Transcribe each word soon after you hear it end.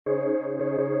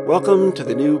Welcome to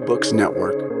the New Books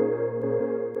Network.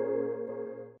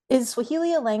 Is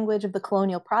Swahili a language of the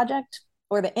colonial project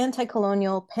or the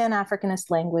anti-colonial Pan-Africanist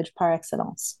language par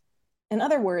excellence? In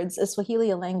other words, is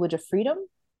Swahili a language of freedom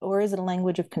or is it a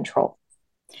language of control?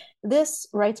 This,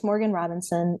 writes Morgan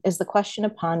Robinson, is the question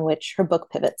upon which her book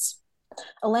pivots.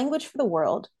 A Language for the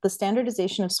World, The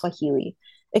Standardization of Swahili,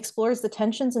 explores the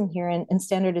tensions inherent in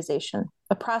standardization,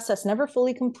 a process never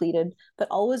fully completed but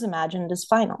always imagined as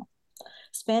final.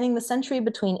 Spanning the century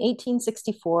between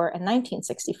 1864 and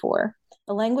 1964,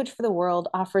 A Language for the World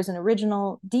offers an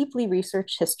original, deeply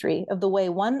researched history of the way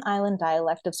one island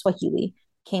dialect of Swahili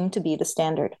came to be the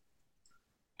standard.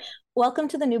 Welcome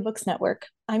to the New Books Network.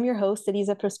 I'm your host,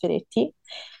 Elisa Prosperetti.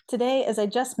 Today, as I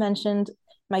just mentioned,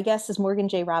 my guest is Morgan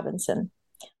J. Robinson.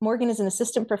 Morgan is an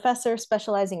assistant professor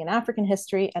specializing in African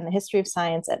history and the history of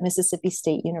science at Mississippi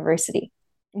State University.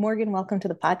 Morgan, welcome to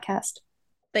the podcast.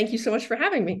 Thank you so much for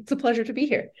having me. It's a pleasure to be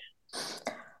here.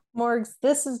 Morgs,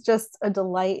 this is just a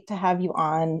delight to have you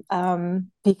on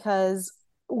because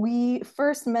we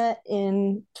first met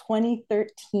in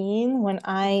 2013 when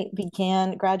I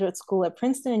began graduate school at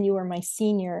Princeton, and you were my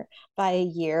senior by a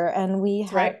year. And we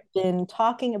have been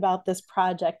talking about this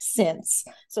project since.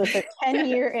 So it's a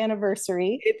 10-year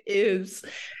anniversary. It is.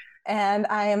 And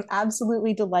I am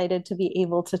absolutely delighted to be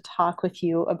able to talk with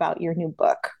you about your new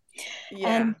book. Yeah.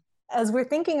 And as we're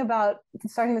thinking about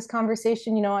starting this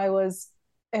conversation, I was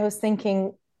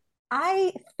thinking,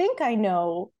 I think I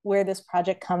know where this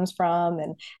project comes from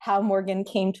and how Morgan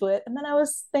came to it. And then I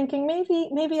was thinking,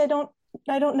 maybe I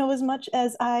don't know as much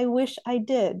as I wish I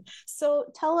did. So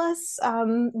tell us,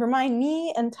 remind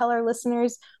me and tell our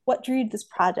listeners what drew this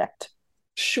project.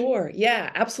 Sure.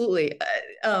 Yeah, absolutely.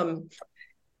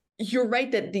 You're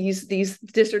right that these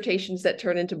dissertations that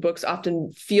turn into books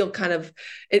often feel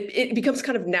it becomes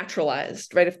kind of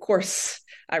naturalized, right? Of course,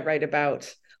 I write about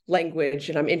language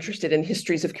and I'm interested in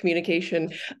histories of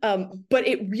communication. But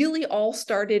it really all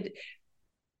started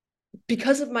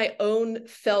because of my own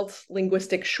felt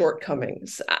linguistic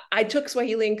shortcomings. I took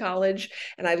Swahili in college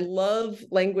and I love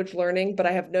language learning, but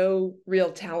I have no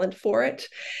real talent for it.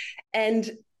 And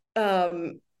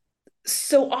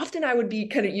so often I would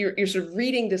be you're sort of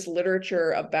reading this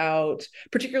literature about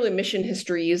particularly mission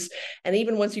histories. And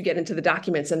even once you get into the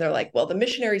documents and they're like, well, the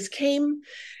missionaries came,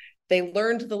 they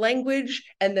learned the language,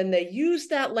 and then they used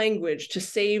that language to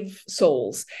save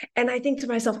souls. And I think to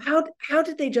myself, how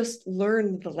did they just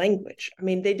learn the language? I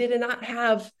mean, they did not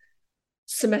have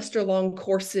semester-long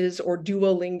courses or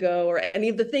Duolingo or any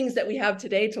of the things that we have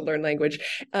today to learn language.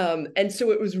 And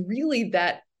so it was really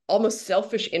that almost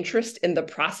selfish interest in the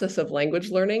process of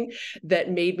language learning that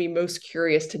made me most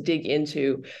curious to dig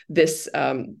into this,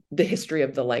 the history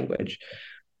of the language.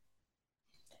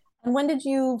 And when did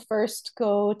you first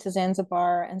go to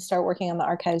Zanzibar and start working on the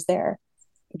archives there?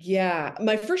 Yeah,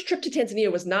 my first trip to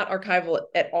Tanzania was not archival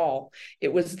at all.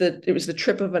 It was the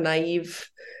trip of a naive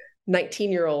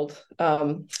 19-year-old.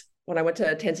 When I went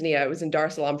to Tanzania, I was in Dar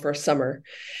es Salaam for a summer,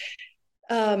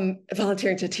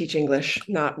 volunteering to teach English.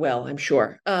 Not well, I'm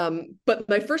sure. But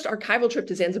my first archival trip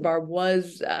to Zanzibar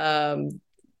was it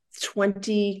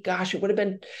would have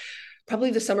been probably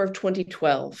the summer of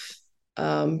 2012.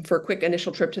 For a quick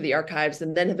initial trip to the archives,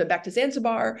 and then have been back to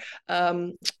Zanzibar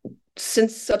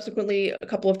since subsequently a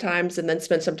couple of times, and then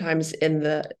spent some times in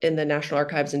the National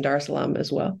Archives in Dar es Salaam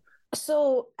as well.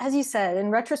 So, as you said, in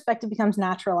retrospect, it becomes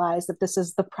naturalized that this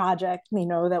is the project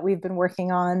that we've been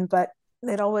working on, but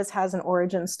it always has an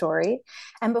origin story.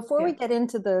 And before we get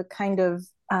into the kind of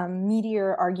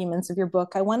meatier arguments of your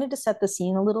book, I wanted to set the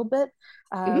scene a little bit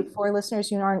for listeners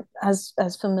who aren't as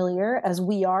familiar as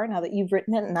we are now that you've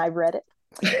written it and I've read it.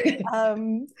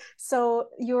 So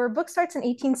your book starts in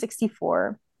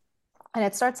 1864 and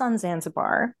it starts on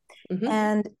Zanzibar. Mm-hmm.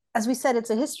 And as we said, it's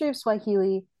a history of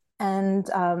Swahili. And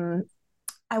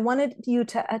I wanted you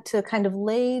to kind of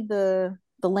lay the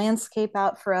landscape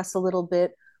out for us a little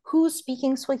bit. Who's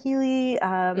speaking Swahili?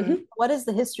 What is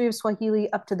the history of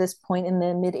Swahili up to this point in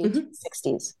the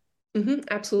mid-1860s?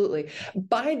 Absolutely.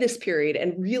 By this period,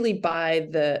 and really by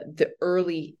the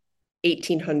early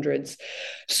 1800s,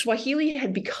 Swahili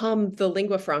had become the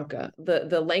lingua franca,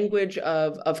 the language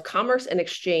of commerce and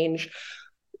exchange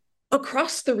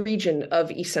across the region of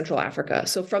East Central Africa.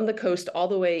 So from the coast all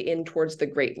the way in towards the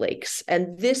Great Lakes.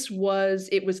 And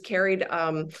it was carried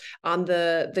on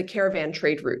the caravan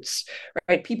trade routes,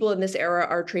 right? People in this era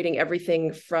are trading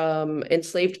everything from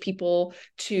enslaved people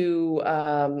to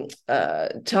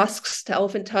tusks, to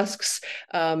elephant tusks,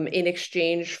 in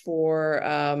exchange for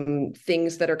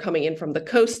things that are coming in from the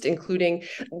coast, including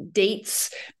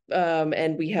dates,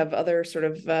 and we have other sort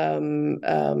of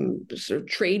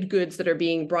trade goods that are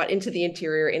being brought into the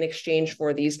interior in exchange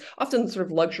for these often sort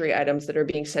of luxury items that are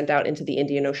being sent out into the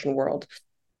Indian Ocean world.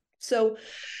 So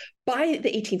by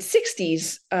the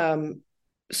 1860s,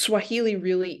 Swahili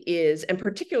really is, and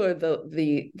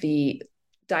particularly the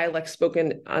dialect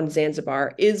spoken on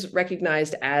Zanzibar, is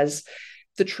recognized as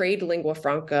the trade lingua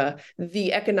franca,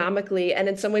 the economically and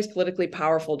in some ways politically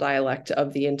powerful dialect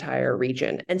of the entire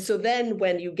region. And so then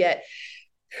when you get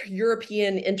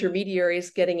European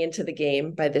intermediaries getting into the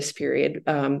game by this period,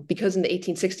 because in the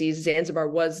 1860s, Zanzibar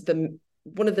was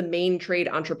one of the main trade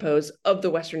entrepôts of the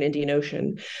Western Indian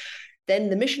Ocean, then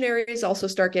the missionaries also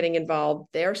start getting involved.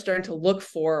 They're starting to look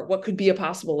for what could be a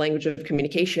possible language of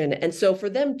communication. And so for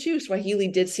them too, Swahili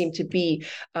did seem to be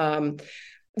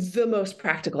the most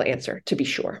practical answer, to be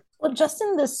sure. Well, just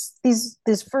in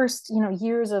these first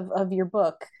years of your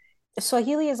book,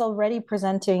 Swahili is already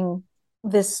presenting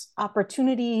this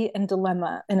opportunity and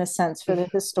dilemma in a sense for the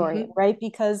historian, right?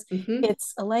 Because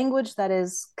it's a language that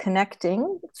is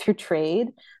connecting through trade,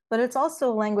 but it's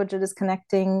also a language that is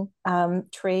connecting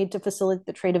trade to facilitate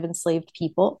the trade of enslaved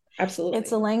people. Absolutely.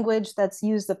 It's a language that's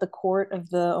used at the court of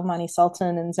the Omani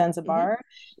Sultan in Zanzibar,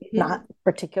 not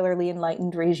particularly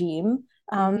enlightened regime.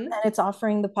 And it's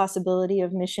offering the possibility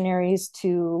of missionaries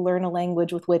to learn a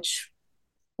language with which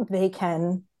they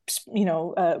can,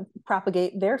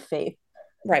 propagate their faith.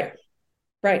 Right.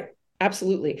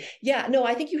 Absolutely. Yeah, no,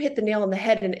 I think you hit the nail on the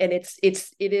head. And it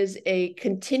is a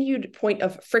continued point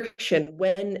of friction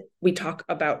when we talk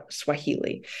about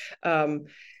Swahili.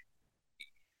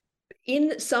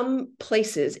 In some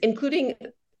places, including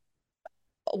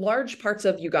large parts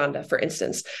of Uganda, for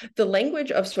instance, the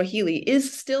language of Swahili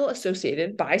is still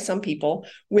associated by some people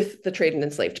with the trade in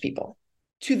enslaved people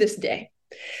to this day.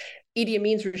 Idi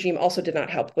Amin's regime also did not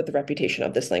help with the reputation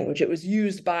of this language. It was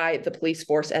used by the police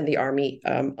force and the army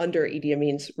under Idi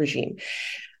Amin's regime.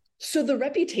 So the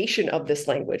reputation of this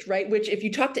language, right, which if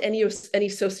you talk to any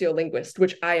sociolinguist,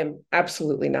 which I am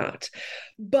absolutely not,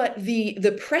 but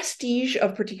the prestige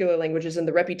of particular languages and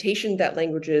the reputation that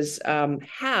languages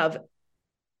have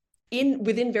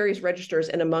within various registers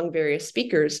and among various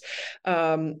speakers,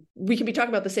 we can be talking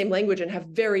about the same language and have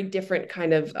very different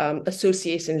kind of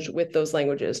associations with those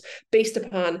languages based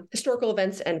upon historical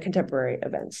events and contemporary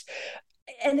events.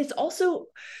 And it's also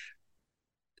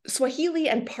Swahili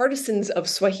and partisans of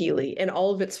Swahili in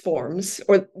all of its forms,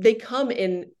 or they come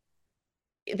in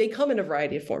a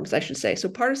variety of forms, I should say. So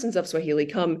partisans of Swahili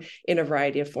come in a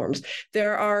variety of forms.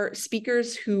 There are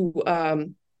speakers who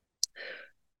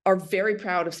are very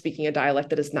proud of speaking a dialect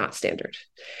that is not standard.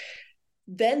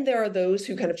 Then there are those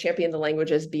who kind of champion the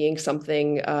language as being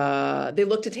something, they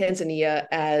look to Tanzania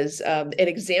as an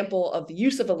example of the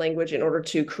use of a language in order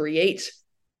to create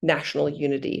national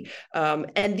unity.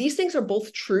 And these things are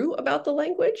both true about the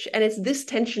language. And it's this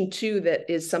tension too that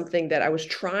is something that I was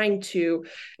trying to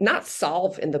not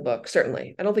solve in the book,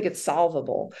 certainly. I don't think it's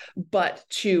solvable, but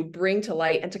to bring to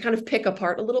light and to kind of pick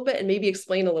apart a little bit and maybe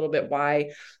explain a little bit where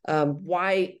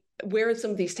some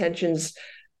of these tensions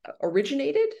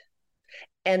originated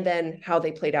and then how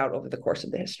they played out over the course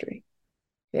of the history.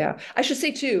 Yeah. I should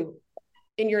say too,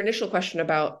 in your initial question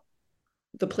about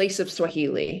the place of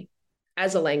Swahili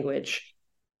as a language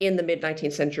in the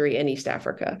mid-19th century in East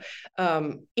Africa,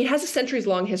 it has a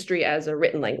centuries-long history as a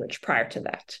written language prior to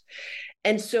that.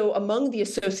 And so among the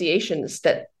associations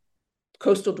that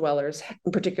coastal dwellers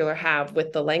in particular have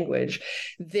with the language,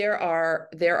 there are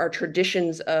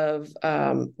traditions of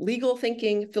legal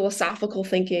thinking, philosophical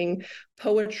thinking,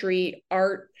 poetry,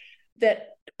 art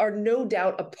that are no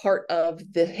doubt a part of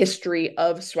the history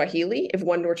of Swahili, if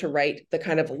one were to write the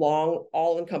kind of long,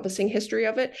 all-encompassing history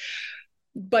of it,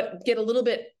 but get a little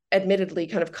bit, admittedly,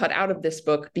 kind of cut out of this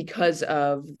book because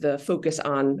of the focus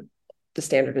on the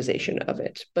standardization of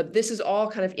it. But this is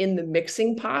all kind of in the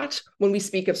mixing pot when we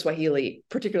speak of Swahili,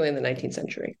 particularly in the 19th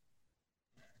century.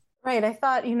 Right. I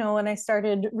thought, when I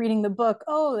started reading the book,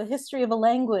 the history of a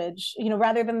language,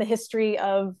 rather than the history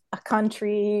of a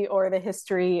country or the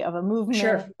history of a movement,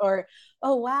 Sure. Or,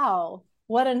 oh, wow,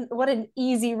 what an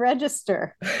easy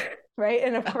register. Right.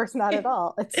 And of course, not at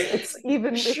all. It's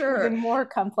even more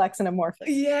complex and amorphous.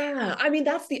 Yeah. I mean,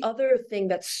 that's the other thing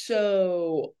that's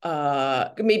so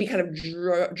maybe kind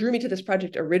of drew me to this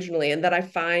project originally, and that I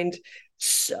find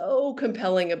so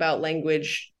compelling about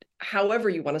language, however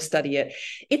you want to study it.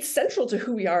 It's central to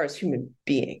who we are as human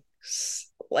beings.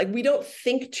 Like, we don't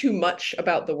think too much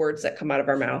about the words that come out of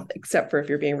our mouth, except for if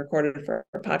you're being recorded for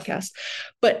a podcast.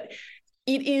 But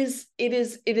it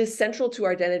is central to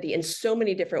our identity in so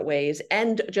many different ways,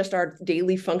 and just our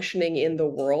daily functioning in the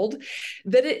world,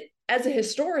 that as a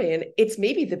historian, it's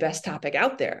maybe the best topic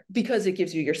out there because it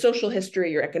gives you your social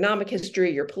history, your economic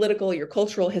history, your political, your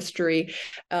cultural history.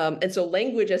 And so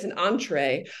language as an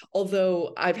entree,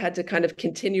 although I've had to kind of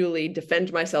continually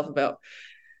defend myself about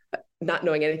not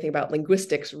knowing anything about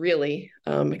linguistics really,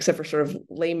 except for sort of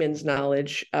layman's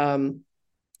knowledge, the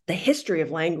history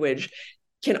of language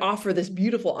can offer this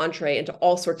beautiful entree into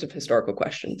all sorts of historical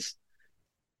questions.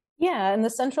 Yeah, and the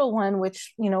central one,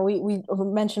 which we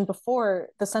mentioned before,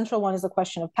 the central one is the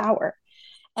question of power.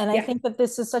 And I think that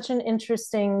this is such an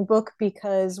interesting book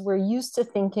because we're used to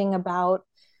thinking about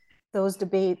those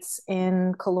debates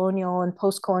in colonial and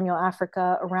post-colonial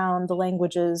Africa around the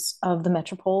languages of the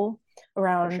metropole,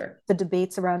 around the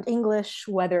debates around English,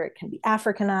 whether it can be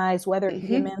Africanized, whether it can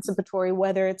be emancipatory,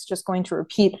 whether it's just going to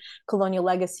repeat colonial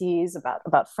legacies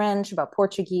about French, about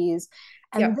Portuguese.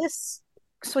 And this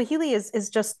Swahili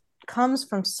is just comes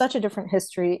from such a different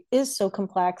history, is so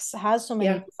complex, has so many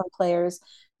different players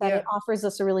that it offers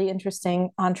us a really interesting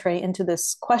entree into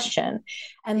this question.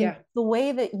 And the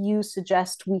way that you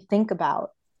suggest we think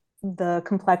about the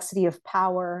complexity of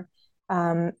power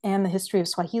and the history of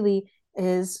Swahili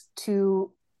is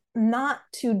to not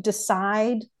to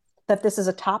decide that this is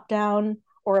a top-down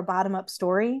or a bottom-up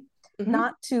story,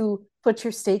 not to put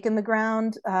your stake in the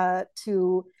ground,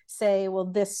 to say, well,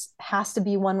 this has to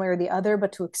be one way or the other,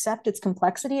 but to accept its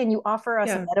complexity. And you offer us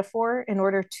a metaphor in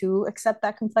order to accept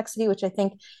that complexity, which I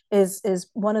think is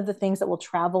one of the things that will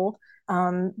travel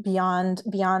beyond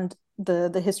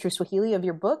the history of Swahili of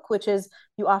your book, which is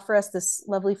you offer us this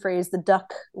lovely phrase, the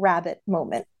duck rabbit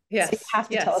moment. Yes. So you have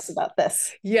to tell us about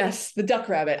this. Yes, the duck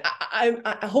rabbit. I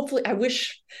hopefully, I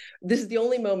wish this is the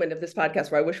only moment of this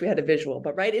podcast where I wish we had a visual,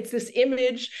 but right, it's this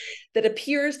image that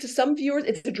appears to some viewers,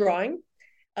 it's a drawing.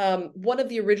 One of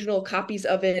the original copies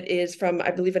of it is from,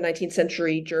 I believe, a 19th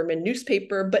century German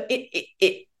newspaper, but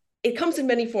it comes in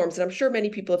many forms, and I'm sure many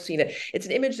people have seen it. It's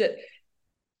an image that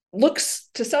looks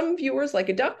to some viewers like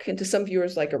a duck and to some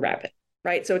viewers like a rabbit,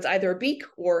 right? So it's either a beak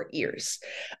or ears.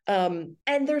 And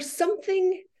there's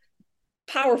something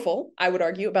powerful, I would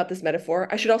argue, about this metaphor.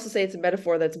 I should also say it's a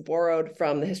metaphor that's borrowed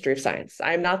from the history of science.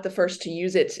 I'm not the first to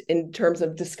use it in terms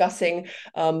of discussing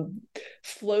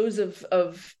flows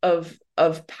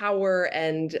of power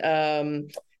and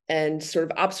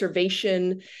sort of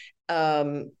observation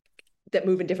that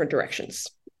move in different directions.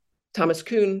 Thomas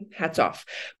Kuhn, hats off.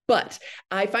 But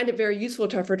I find it very useful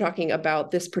for talking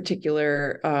about this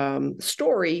particular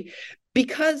story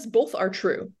because both are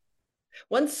true.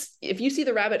 Once, if you see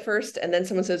the rabbit first and then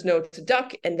someone says, no, it's a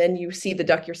duck, and then you see the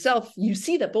duck yourself, you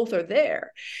see that both are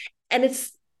there. And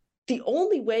it's the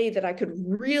only way that I could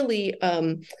really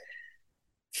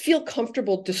feel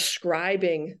comfortable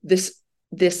describing this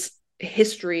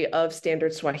history of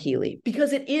Standard Swahili,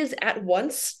 because it is at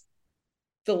once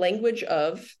the language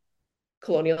of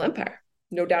colonial empire,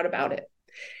 no doubt about it.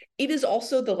 It is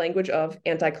also the language of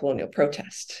anti-colonial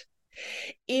protest.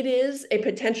 It is a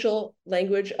potential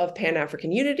language of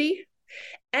Pan-African unity,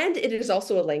 and it is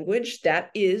also a language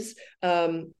that is,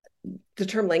 the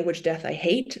term language death I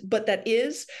hate, but that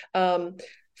is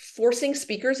forcing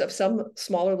speakers of some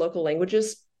smaller local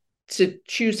languages to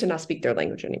choose to not speak their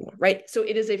language anymore, right? So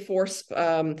it is a force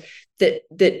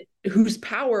that whose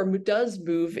power does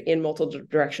move in multiple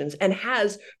directions and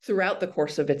has throughout the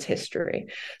course of its history.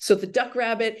 So the duck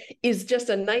rabbit is just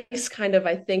a nice kind of,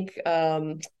 I think,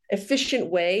 efficient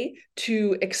way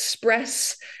to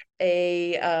express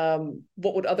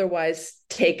what would otherwise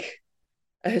take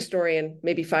a historian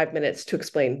maybe 5 minutes to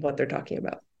explain what they're talking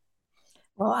about.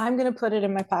 Well, I'm going to put it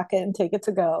in my pocket and take it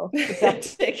to go.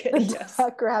 Take it, the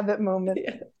duck rabbit moment.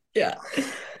 Yeah.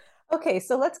 Okay,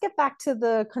 so let's get back to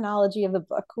the chronology of the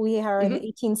book. We are in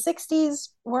the 1860s.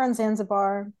 We're in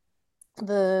Zanzibar.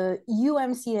 The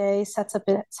UMCA sets up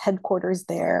its headquarters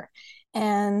there.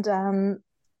 And,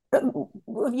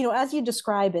 as you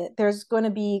describe it, there's going to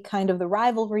be kind of the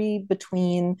rivalry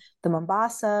between the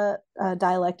Mombasa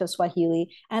dialect of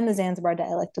Swahili and the Zanzibar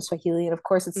dialect of Swahili. And of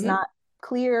course, it's not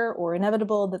clear or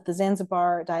inevitable that the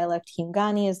Zanzibar dialect,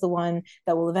 Kiungani, is the one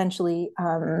that will eventually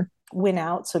win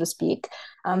out, so to speak.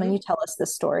 And you tell us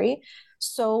this story.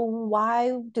 So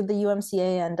why did the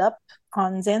UMCA end up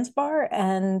on Zanzibar?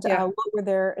 And what were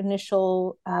their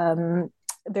initial, what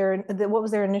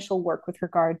was their initial work with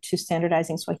regard to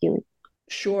standardizing Swahili?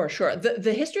 Sure.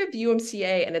 The history of the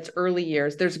UMCA and its early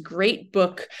years, there's a great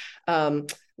book,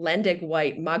 Landig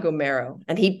White, Magomero,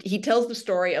 and he tells the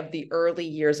story of the early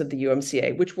years of the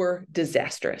UMCA, which were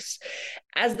disastrous.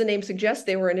 As the name suggests,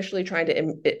 they were initially trying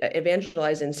to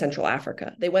evangelize in Central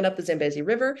Africa. They went up the Zambezi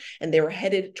River and they were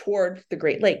headed toward the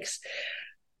Great Lakes.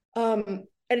 And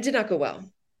it did not go well.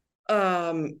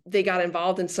 they got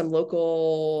involved in some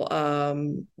local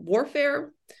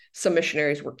warfare. Some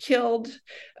missionaries were killed.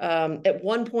 At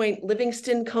one point,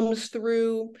 Livingston comes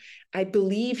through. I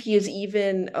believe he is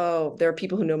even, there are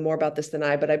people who know more about this than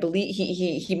I, but I believe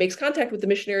he makes contact with the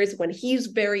missionaries when he's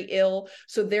very ill.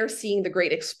 So they're seeing the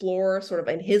great explorer sort of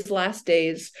in his last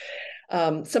days.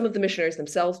 Some of the missionaries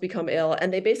themselves become ill,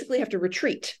 and they basically have to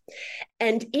retreat.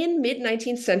 And in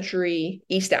mid-19th century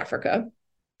East Africa,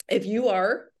 if you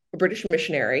are a British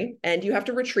missionary and you have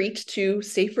to retreat to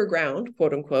safer ground,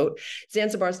 quote unquote,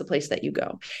 Zanzibar is the place that you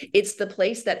go. It's the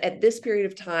place that at this period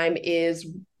of time is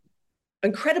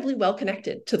incredibly well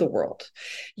connected to the world.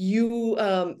 You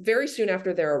very soon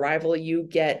after their arrival, you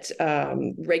get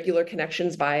regular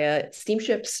connections via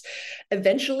steamships.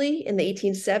 Eventually, in the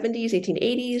 1870s,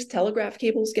 1880s, telegraph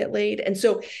cables get laid. And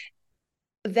so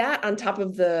that, on top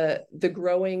of the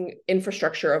growing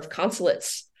infrastructure of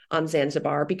consulates on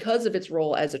Zanzibar, because of its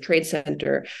role as a trade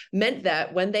center, meant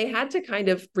that when they had to kind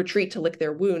of retreat to lick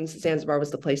their wounds, Zanzibar was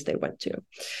the place they went to.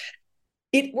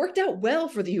 It worked out well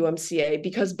for the UMCA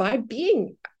because by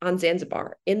being on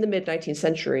Zanzibar in the mid-19th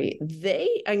century,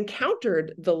 they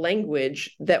encountered the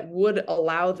language that would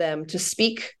allow them to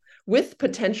speak with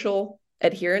potential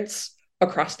adherents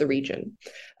across the region.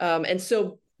 And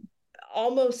so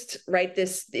almost right,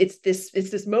 it's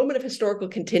this moment of historical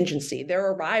contingency.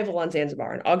 Their arrival on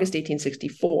Zanzibar in August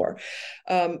 1864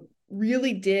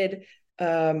 really did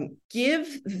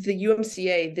give the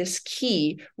UMCA this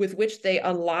key with which they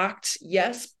unlocked,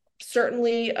 yes,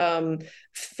 certainly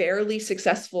fairly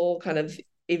successful kind of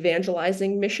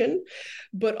evangelizing mission,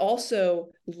 but also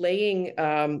laying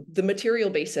the material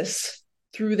basis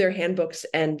through their handbooks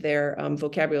and their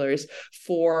vocabularies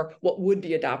for what would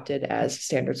be adopted as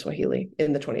standard Swahili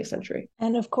in the 20th century.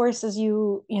 And of course, as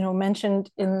you mentioned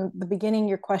in the beginning,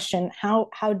 your question,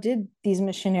 how did these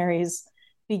missionaries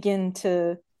begin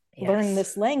to learn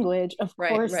this language? Of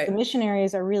course, the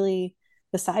missionaries are really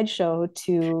the sideshow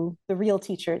to the real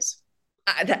teachers.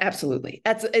 Absolutely.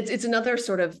 It's another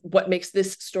sort of what makes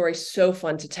this story so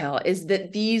fun to tell is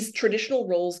that these traditional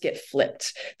roles get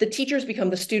flipped. The teachers become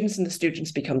the students and the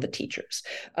students become the teachers.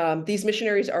 These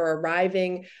missionaries are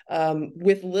arriving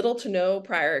with little to no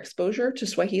prior exposure to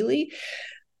Swahili.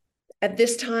 At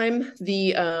this time,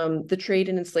 the trade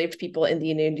in enslaved people in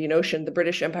the Indian Ocean, the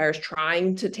British Empire is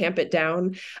trying to tamp it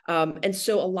down. And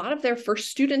so a lot of their first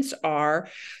students are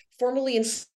formerly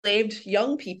enslaved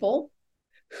young people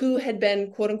who had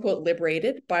been, quote unquote,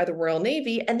 liberated by the Royal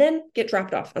Navy and then get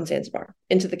dropped off on Zanzibar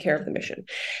into the care of the mission.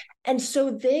 And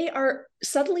so they are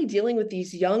suddenly dealing with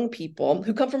these young people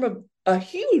who come from a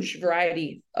huge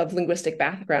variety of linguistic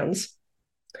backgrounds,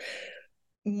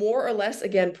 more or less,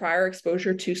 again, prior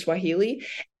exposure to Swahili.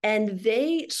 And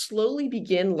they slowly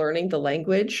begin learning the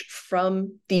language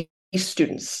from these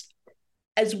students,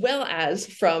 as well as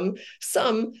from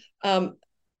some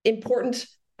important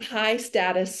high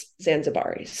status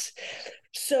Zanzibaris.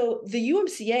 So the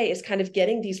UMCA is kind of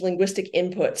getting these linguistic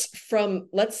inputs from,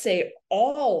 let's say,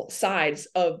 all sides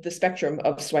of the spectrum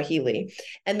of Swahili.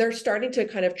 And they're starting to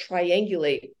kind of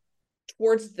triangulate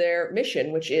towards their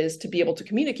mission, which is to be able to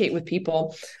communicate with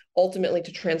people, ultimately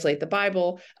to translate the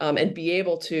Bible, and be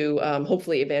able to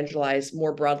hopefully evangelize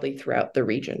more broadly throughout the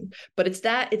region. But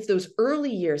it's those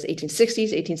early years,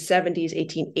 1860s,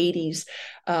 1870s,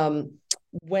 1880s,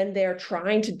 when they're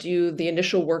trying to do the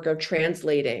initial work of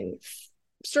translating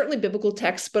certainly biblical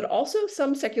texts, but also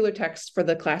some secular texts for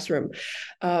the classroom,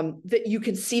 that you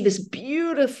can see this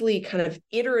beautifully kind of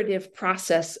iterative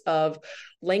process of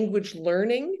language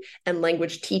learning and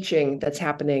language teaching that's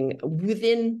happening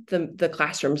within the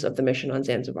classrooms of the mission on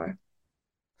Zanzibar.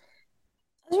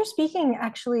 As you're speaking,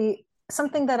 actually,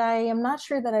 something that I am not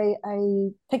sure that I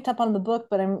picked up on the book,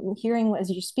 but I'm hearing as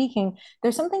you're speaking,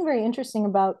 there's something very interesting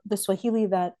about the Swahili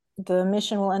that the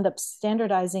mission will end up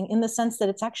standardizing, in the sense that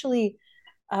it's actually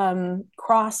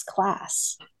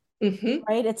cross-class,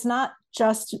 right? It's not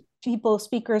just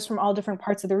speakers from all different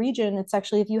parts of the region. It's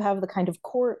actually, if you have the kind of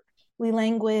courtly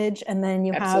language, and then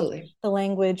you have the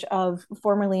language of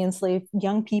formerly enslaved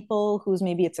young people whose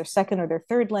maybe it's their second or their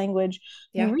third language,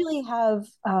 you really have,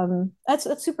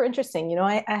 that's super interesting.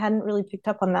 I hadn't really picked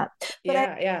up on that. But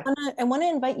I want to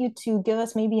invite you to give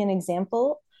us maybe an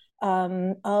example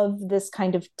of this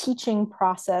kind of teaching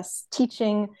process,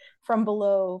 teaching from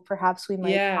below, perhaps we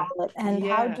might call it. And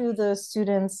how do the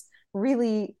students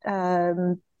really let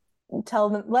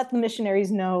the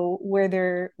missionaries know where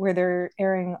they're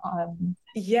erring on?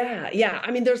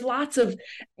 I mean, there's lots of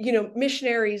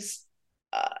missionaries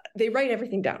they write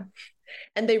everything down.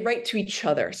 And they write to each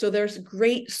other. So there's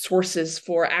great sources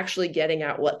for actually getting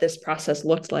at what this process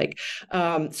looked like.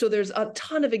 So there's a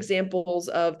ton of examples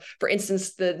of, for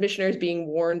instance, the missionaries being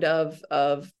warned of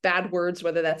bad words,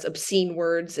 whether that's obscene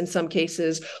words in some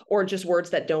cases, or just words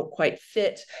that don't quite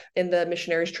fit in the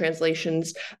missionaries'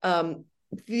 translations.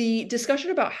 The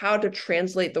discussion about how to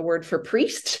translate the word for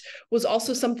priest was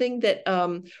also something that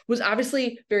was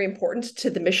obviously very important to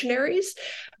the missionaries,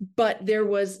 but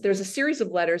there's a series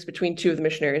of letters between two of the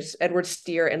missionaries, Edward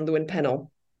Steer and Lewin Pennell.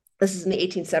 This is in the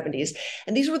 1870s.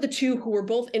 And these were the two who were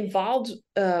both involved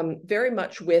very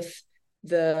much with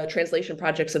the translation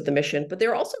projects of the mission, but they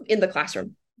were also in the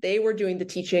classroom. They were doing the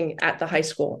teaching at the high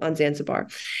school on Zanzibar.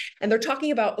 And they're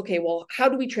talking about, okay, well, how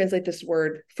do we translate this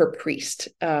word for priest?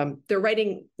 They're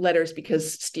writing letters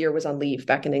because Steer was on leave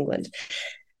back in England.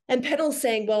 And Pennell's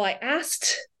saying, well, I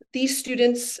asked these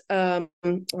students, or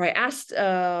I asked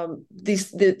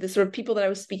the sort of people that I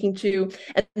was speaking to,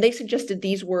 and they suggested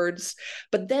these words.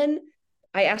 But then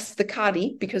I asked the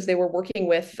Qadi, because they were working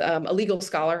with a legal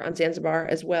scholar on Zanzibar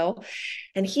as well.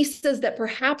 And he says that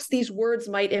perhaps these words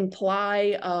might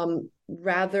imply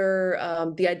rather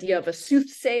the idea of a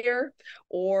soothsayer,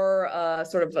 or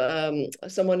sort of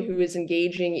someone who is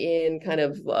engaging in kind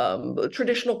of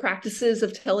traditional practices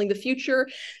of telling the future.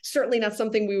 Certainly not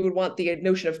something we would want the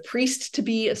notion of priest to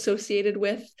be associated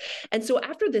with. And so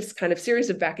after this kind of series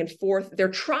of back and forth, they're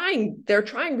trying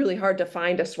really hard to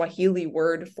find a Swahili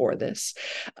word for this.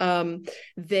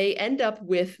 They end up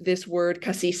with this word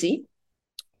kasisi,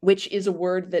 which is a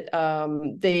word that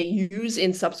they use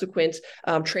in subsequent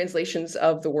translations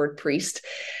of the word priest.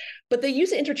 But they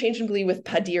use it interchangeably with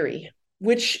padiri,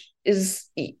 which is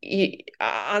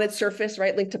on its surface,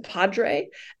 right, linked to padre.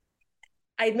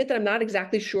 I admit that I'm not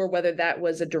exactly sure whether that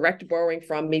was a direct borrowing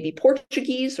from maybe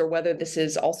Portuguese, or whether this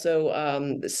is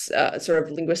also this sort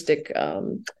of linguistic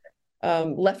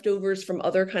leftovers from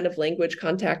other kind of language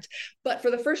contact. But for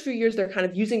the first few years, they're kind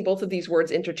of using both of these words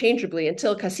interchangeably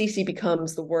until kasisi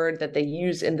becomes the word that they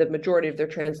use in the majority of their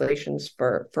translations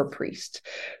for priest.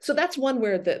 So that's one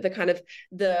where the kind of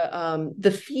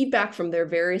the feedback from their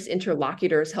various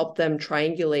interlocutors helped them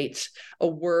triangulate a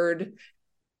word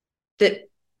that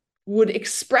would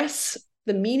express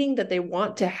the meaning that they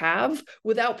want to have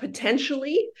without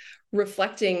potentially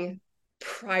reflecting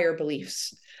prior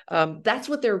beliefs. That's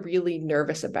what they're really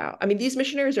nervous about. I mean, these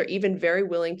missionaries are even very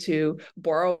willing to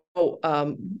borrow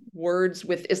words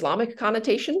with Islamic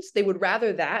connotations. They would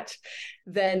rather that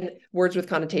than words with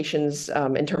connotations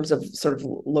in terms of sort of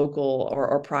local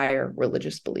or prior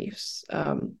religious beliefs.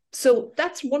 So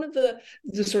that's one of the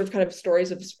sort of kind of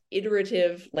stories of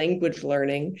iterative language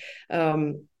learning.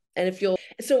 And if you'll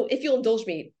indulge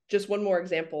me, just one more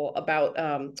example about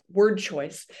word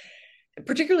choice,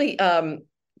 particularly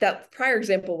that prior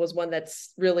example was one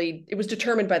that's really, it was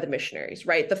determined by the missionaries,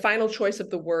 right? The final choice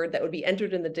of the word that would be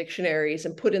entered in the dictionaries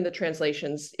and put in the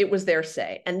translations, it was their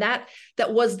say. And that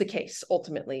was the case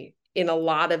ultimately in a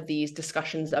lot of these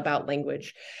discussions about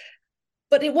language.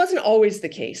 But it wasn't always the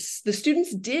case. The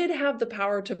students did have the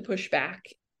power to push back,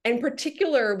 in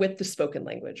particular with the spoken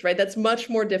language, right? That's much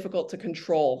more difficult to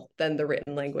control than the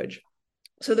written language.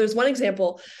 So there's one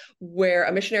example where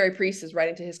a missionary priest is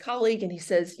writing to his colleague, and he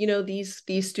says, you know, these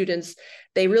students,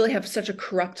 they really have such a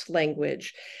corrupt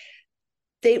language.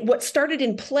 What started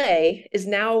in play is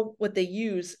now what they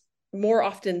use more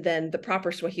often than the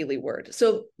proper Swahili word.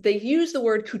 So they use the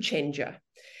word kuchenja.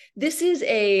 This is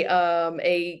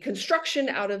a construction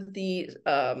out of the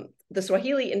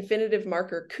Swahili infinitive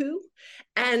marker ku,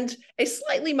 and a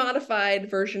slightly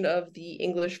modified version of the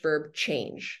English verb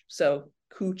change. So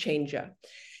kuchenja.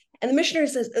 And the missionary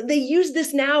says they use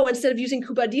this now instead of using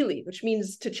kubadili, which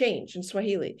means to change in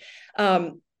Swahili.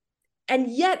 And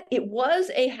yet it was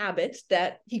a habit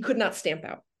that he could not stamp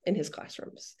out in his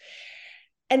classrooms.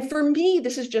 And for me,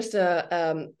 this is just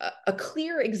a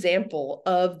clear example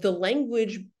of the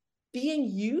language being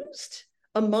used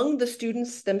among the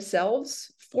students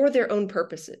themselves for their own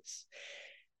purposes.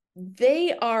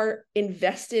 They are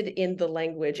invested in the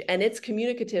language and its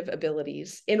communicative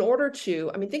abilities in order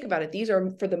to, I mean, think about it. These are,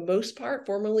 for the most part,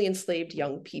 formerly enslaved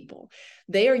young people.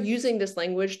 They are using this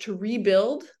language to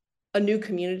rebuild a new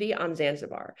community on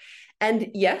Zanzibar.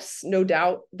 And yes, no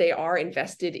doubt, they are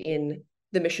invested in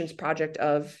the missions project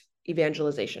of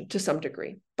evangelization to some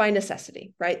degree, by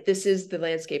necessity, right? This is the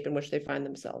landscape in which they find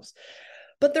themselves.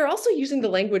 But they're also using the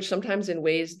language sometimes in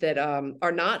ways that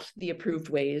are not the approved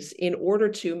ways in order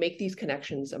to make these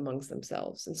connections amongst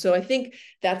themselves. And so I think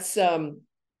that's,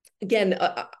 again,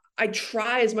 I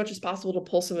try as much as possible to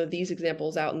pull some of these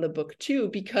examples out in the book too,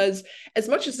 because as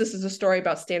much as this is a story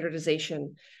about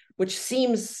standardization, which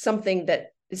seems something that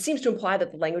it seems to imply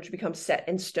that the language becomes set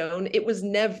in stone. It was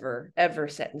never, ever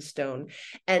set in stone.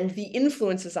 And the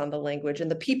influences on the language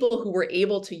and the people who were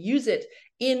able to use it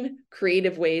in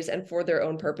creative ways and for their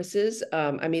own purposes,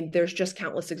 I mean, there's just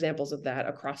countless examples of that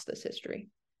across this history.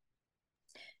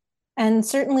 And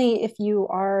certainly, if you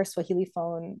are Swahili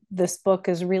phone, this book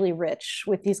is really rich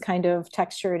with these kind of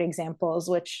textured examples,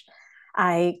 which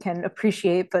I can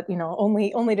appreciate, but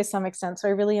only to some extent. So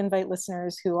I really invite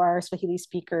listeners who are Swahili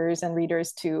speakers and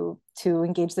readers to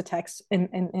engage the text in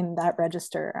that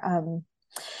register.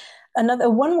 Another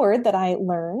one word that I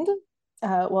learned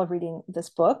while reading this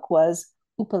book was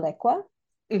upelekwa,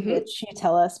 which you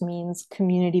tell us means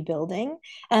community building.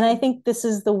 And I think this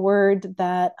is the word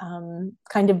that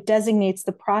kind of designates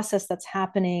the process that's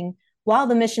happening while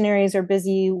the missionaries are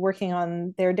busy working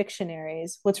on their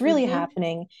dictionaries. What's really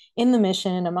happening in the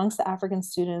mission amongst the African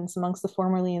students, amongst the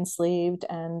formerly enslaved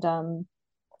and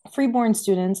freeborn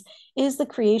students, is the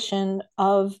creation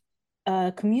of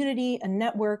a community, a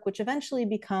network, which eventually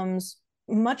becomes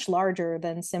much larger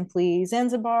than simply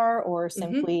Zanzibar or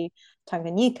simply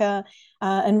Tanganyika,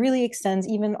 and really extends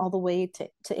even all the way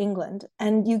to England.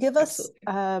 And you give us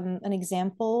an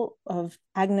example of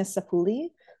Agnes Sapuli,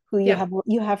 who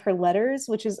you have her letters,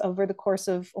 which is over the course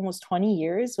of almost 20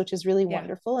 years, which is really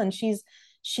wonderful. And she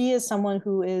is someone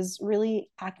who is really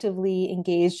actively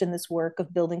engaged in this work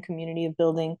of building community, of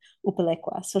building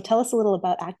upelekwa. So tell us a little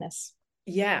about Agnes.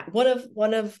 Yeah,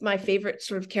 one of my favorite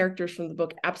sort of characters from the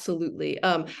book. Absolutely.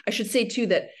 I should say too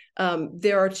that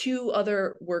there are two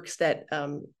other works that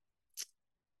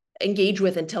engage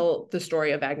with and tell the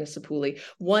story of Agnes Sapuli.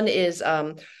 One is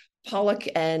Pollock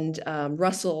and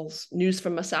Russell's News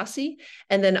from Masasi,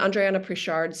 and then Andreana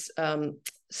Prichard's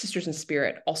Sisters in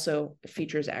Spirit also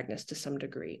features Agnes to some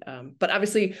degree. But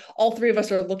obviously, all three of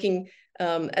us are looking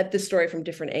at this story from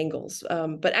different angles.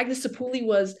 But Agnes Sapuli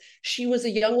was a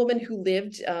young woman who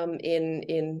lived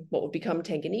in what would become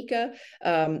Tanganyika,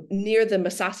 near the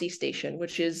Masasi station,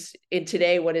 which is in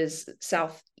today what is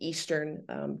southeastern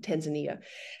Tanzania.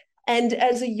 And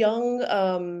as a young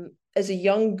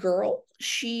girl,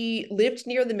 she lived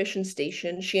near the mission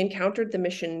station. She encountered the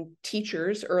mission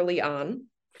teachers early on.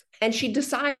 And she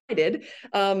decided,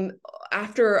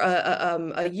 after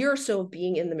a year or so of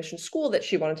being in the mission school, that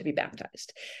she wanted to be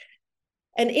baptized.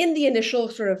 And in the initial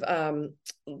sort of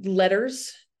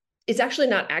letters, it's actually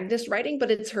not Agnes writing, but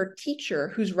it's her teacher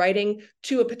who's writing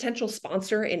to a potential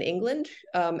sponsor in England,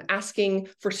 asking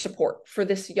for support for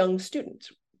this young student.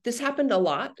 This happened a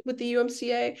lot with the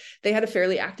UMCA. They had a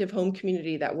fairly active home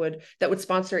community that would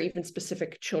sponsor even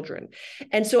specific children.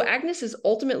 And so Agnes is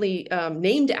ultimately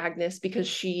named Agnes because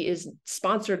she is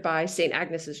sponsored by St.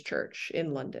 Agnes's Church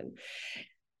in London.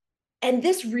 And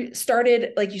this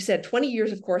started, like you said, 20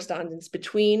 years of correspondence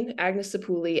between Agnes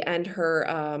Sapuli and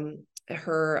her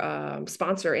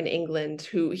sponsor in England,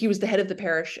 he was the head of the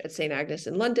parish at St. Agnes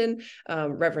in London,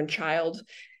 Reverend Child.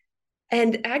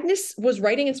 And Agnes was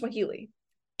writing in Swahili.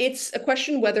 It's a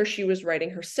question whether she was writing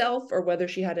herself or whether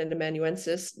she had an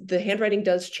amanuensis. The handwriting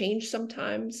does change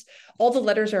sometimes. All the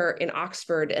letters are in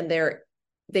Oxford, and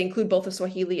they include both a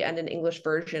Swahili and an English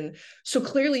version. So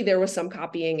clearly there was some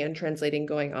copying and translating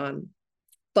going on.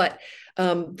 But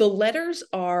the letters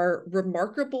are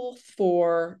remarkable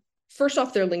for, first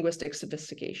off, their linguistic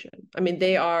sophistication. I mean,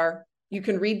 you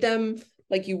can read them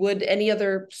like you would any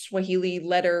other Swahili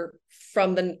letter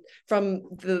from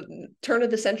the turn of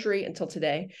the century until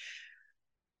today.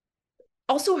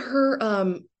 Also,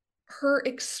 her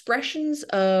expressions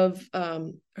of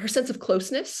her sense of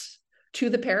closeness to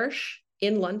the parish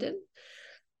in London.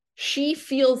 She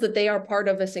feels that they are part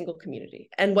of a single community,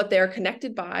 and what they are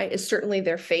connected by is certainly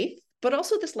their faith, but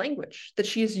also this language that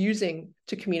she is using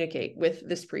to communicate with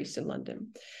this priest in London.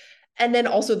 And then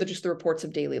also just the reports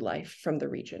of daily life from the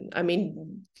region. I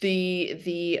mean, the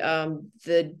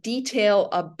detail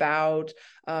about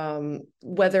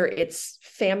whether it's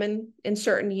famine in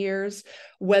certain years,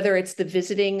 whether it's the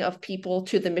visiting of people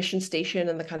to the mission station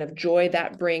and the kind of joy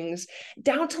that brings,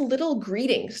 down to little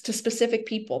greetings to specific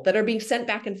people that are being sent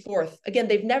back and forth. Again,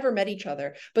 they've never met each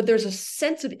other, but there's a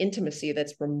sense of intimacy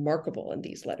that's remarkable in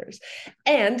these letters.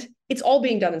 And it's all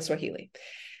being done in Swahili.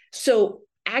 So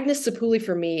Agnes Sapuli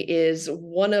for me is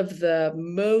one of the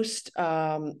most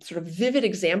sort of vivid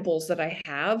examples that I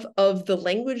have of the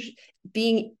language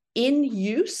being in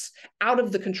use out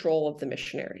of the control of the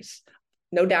missionaries.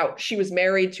 No doubt she was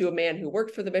married to a man who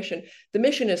worked for the mission. The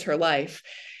mission is her life.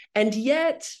 And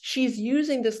yet she's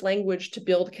using this language to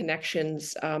build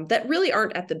connections that really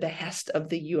aren't at the behest of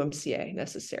the UMCA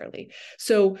necessarily.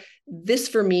 So this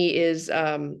for me is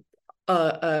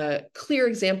a clear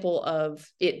example of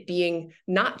it being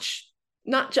not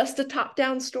just a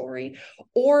top-down story,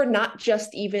 or not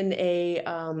just even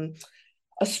a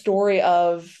story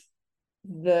of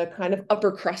the kind of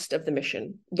upper crust of the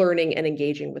mission, learning and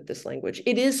engaging with this language.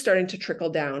 It is starting to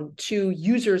trickle down to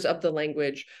users of the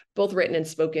language, both written and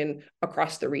spoken,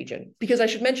 across the region. Because I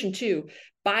should mention too,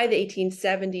 by the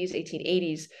 1870s,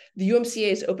 1880s, the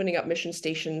UMCA is opening up mission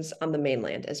stations on the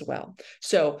mainland as well.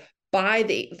 So by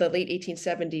the late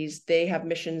 1870s, they have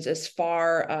missions as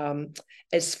far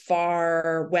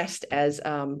west as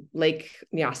Lake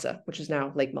Nyasa, which is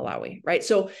now Lake Malawi, right?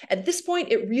 So at this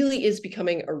point, it really is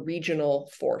becoming a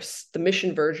regional force, the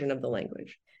mission version of the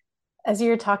language. As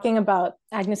you're talking about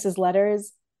Agnes's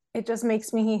letters, it just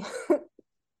makes me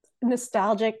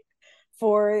nostalgic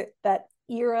for that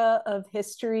era of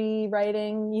history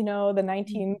writing, you know, the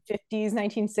 1950s,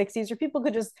 1960s, where people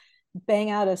could just bang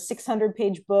out a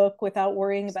 600-page book without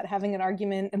worrying about having an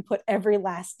argument and put every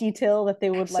last detail that they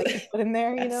would like to put in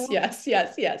there, you know? Yes.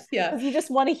 Because you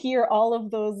just want to hear all of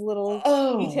those little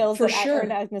details for that are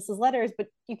in Agnes's letters, but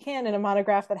you can in a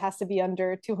monograph that has to be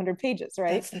under 200 pages,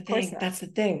 right? That's the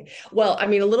thing. Well, I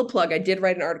mean, a little plug, I did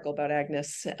write an article about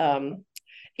Agnes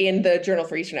in the Journal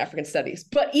for Eastern African Studies,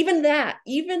 but even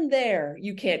there,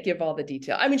 you can't give all the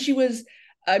detail. I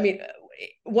mean,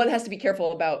 one has to be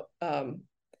careful about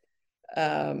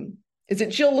is it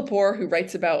Jill Lepore who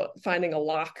writes about finding a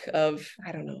lock of,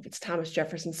 I don't know if it's Thomas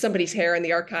Jefferson, somebody's hair in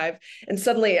the archive, and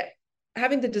suddenly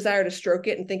having the desire to stroke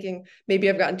it and thinking, maybe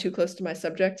I've gotten too close to my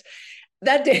subject.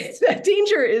 That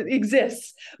danger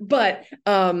exists, but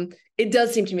it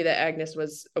does seem to me that Agnes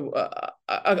was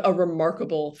a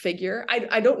remarkable figure.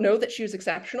 I don't know that she was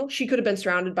exceptional. She could have been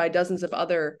surrounded by dozens of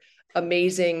other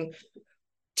amazing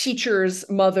teachers,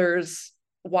 mothers,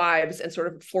 wives, and sort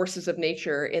of forces of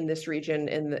nature in this region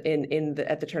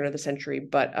at the turn of the century.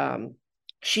 But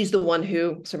she's the one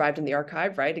who survived in the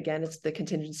archive, right? Again, it's the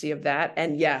contingency of that.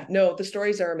 And yeah, no, the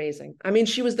stories are amazing. I mean,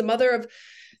 she was the mother of,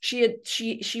 she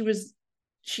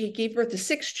gave birth to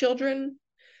 6 children,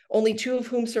 only 2 of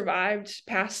whom survived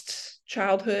past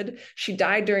childhood. She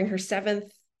died during her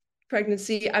 7th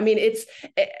pregnancy. I mean,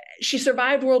 she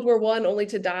survived World War I only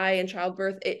to die in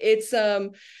childbirth. It's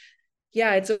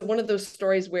one of those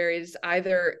stories where it's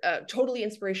either totally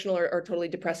inspirational or totally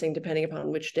depressing, depending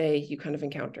upon which day you kind of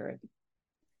encounter it.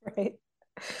 Right.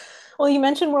 Well, you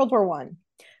mentioned World War I.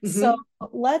 Mm-hmm. So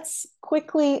let's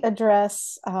quickly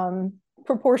address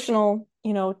proportional,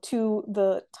 you know, to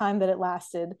the time that it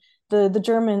lasted, the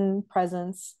German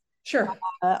presence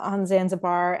on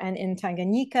Zanzibar and in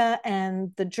Tanganyika,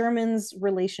 and the Germans'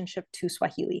 relationship to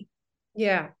Swahili.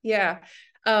 Yeah.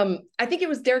 I think it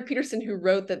was Derek Peterson who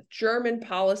wrote that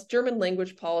German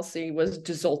language policy was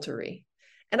desultory.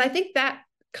 And I think that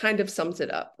kind of sums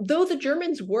it up. Though the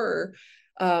Germans were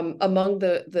among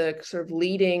the sort of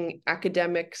leading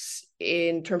academics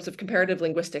in terms of comparative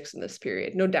linguistics in this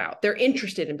period, no doubt. They're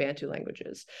interested in Bantu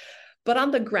languages. But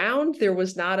on the ground, there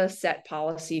was not a set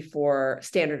policy for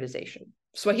standardization.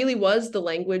 Swahili was the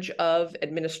language of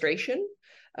administration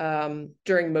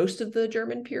during most of the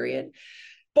German period.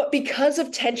 But because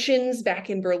of tensions back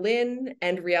in Berlin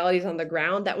and realities on the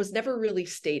ground, that was never really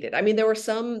stated. I mean, there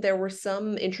were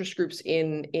some interest groups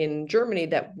in Germany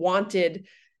that wanted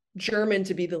German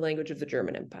to be the language of the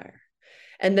German Empire.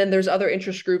 And then there's other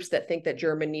interest groups that think that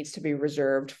German needs to be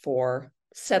reserved for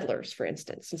settlers, for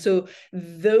instance. And so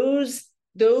those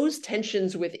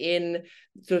tensions within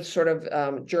the sort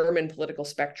of German political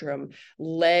spectrum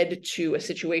led to a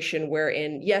situation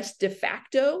wherein, yes, de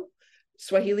facto,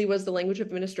 Swahili was the language of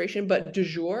administration, but de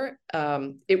jure,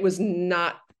 it was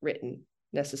not written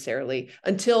necessarily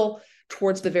until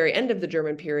towards the very end of the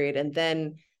German period. And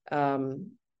then,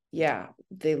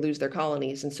 they lose their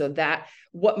colonies. And so that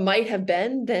what might have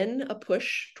been then a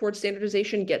push towards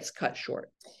standardization gets cut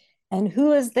short. And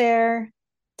who is there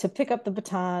to pick up the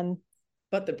baton?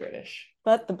 But the British.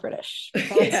 That's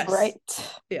yes. Right.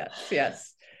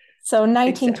 Yes. So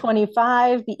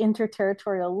 1925, exactly. The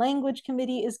Interterritorial Language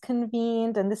Committee is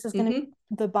convened, and this is going to be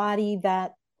the body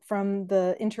that from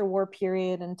the interwar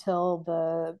period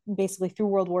until basically through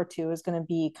World War II is going to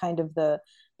be kind of the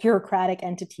bureaucratic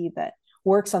entity that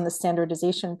works on the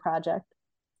standardization project.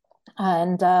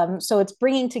 And so it's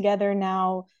bringing together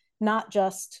now not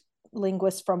just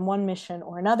linguists from one mission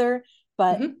or another,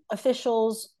 but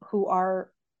officials who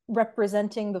are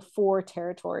representing the 4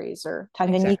 territories, or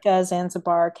Tanganyika,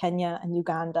 Zanzibar, Kenya, and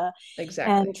Uganda.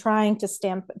 Exactly. And trying to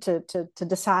to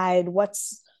decide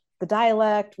what's the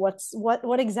dialect,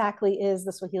 what exactly is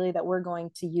the Swahili that we're going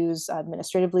to use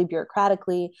administratively,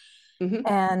 bureaucratically.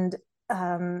 And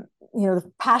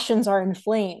the passions are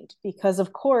inflamed because,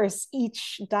 of course,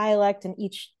 each dialect and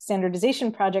each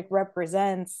standardization project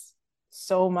represents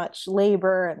so much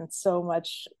labor and so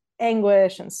much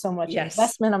anguish and so much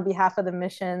investment on behalf of the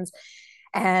missions.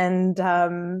 And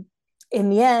in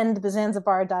the end, the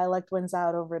Zanzibar dialect wins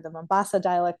out over the Mombasa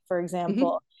dialect, for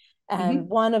example. And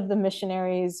one of the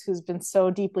missionaries who's been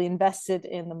so deeply invested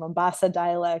in the Mombasa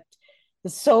dialect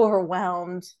is so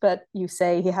overwhelmed that you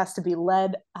say he has to be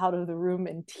led out of the room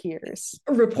in tears.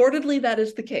 Reportedly, that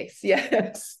is the case.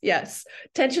 Yes.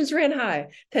 Tensions ran high.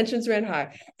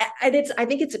 And I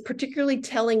think it's particularly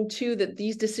telling too that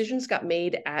these decisions got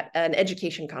made at an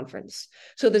education conference.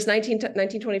 So this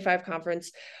 1925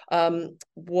 conference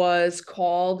was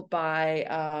called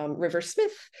by River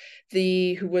Smith,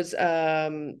 who was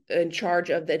in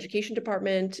charge of the education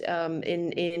department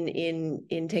in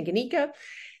Tanganyika.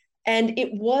 And it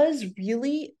was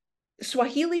really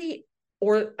Swahili,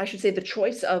 or I should say the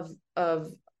choice of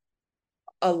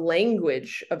a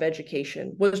language of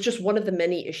education was just one of the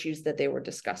many issues that they were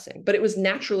discussing. But it was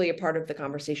naturally a part of the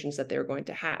conversations that they were going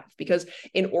to have, because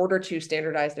in order to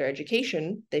standardize their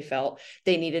education, they felt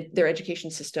they needed their education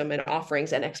system and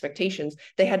offerings and expectations.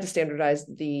 They had to standardize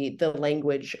the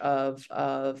language of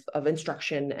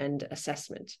instruction and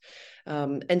assessment.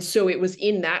 And so it was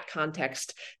in that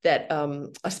context that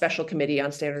a special committee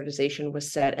on standardization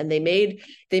was set, and they made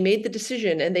the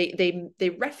decision, and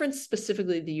they reference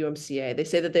specifically the UMCA.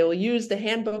 They say that they will use the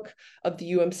handbook of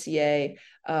the UMCA,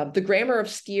 the grammar of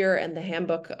Skier, and the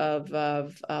handbook of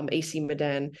AC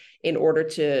Meden in order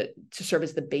to serve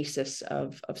as the basis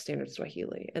of standard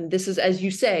Swahili. And this is, as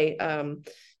you say,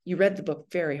 you read the book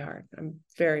very hard. I'm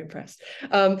very impressed.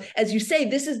 As you say,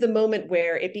 this is the moment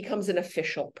where it becomes an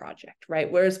official project,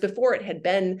 right? Whereas before it had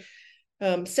been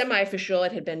semi-official.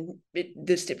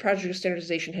 The project of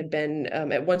standardization had been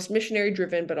at once missionary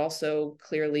driven, but also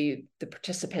clearly the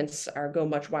participants go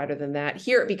much wider than that.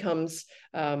 Here it becomes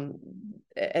an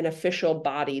official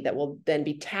body that will then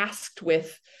be tasked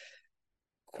with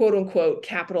quote unquote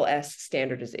capital S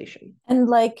standardization. And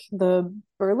like the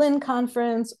Berlin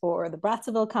conference or the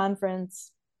Brazzaville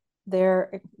conference,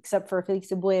 there, except for Felix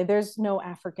Eboué, there's no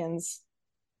Africans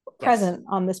present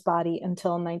on this body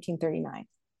until 1939.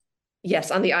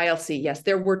 Yes, on the ILC. Yes,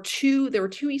 there were two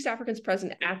East Africans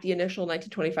present at the initial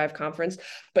 1925 conference,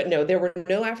 but no, there were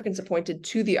no Africans appointed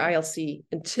to the ILC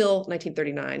until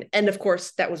 1939. And of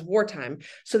course, that was wartime.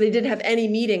 So they didn't have any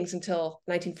meetings until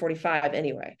 1945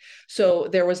 anyway. So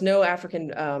there was no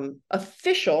African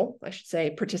official, I should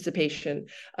say, participation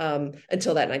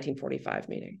until that 1945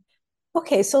 meeting.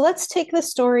 Okay, so let's take the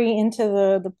story into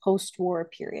the post-war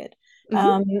period.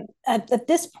 At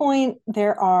this point,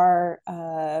 there are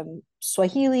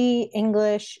Swahili,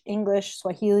 English,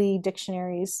 Swahili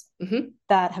dictionaries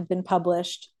that have been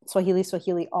published,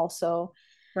 Swahili also.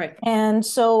 Right. And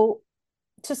so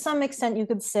to some extent, you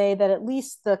could say that at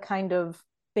least the kind of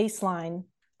baseline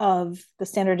of the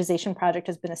standardization project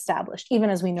has been established, even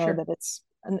as we know that it's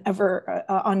an ever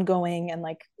ongoing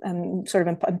and sort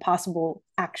of impossible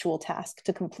actual task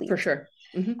to complete. For sure.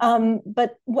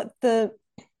 But what the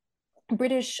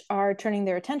British are turning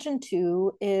their attention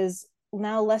to is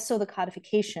now less so the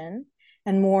codification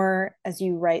and more, as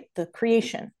you write, the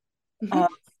creation of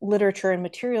literature and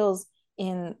materials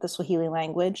in the Swahili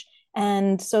language.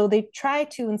 And so they try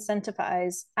to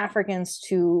incentivize Africans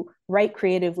to write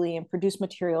creatively and produce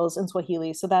materials in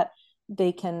Swahili so that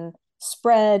they can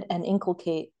spread and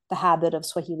inculcate the habit of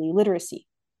Swahili literacy.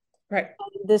 Right.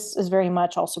 This is very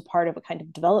much also part of a kind of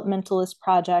developmentalist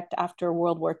project after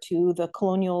World War II. The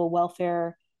Colonial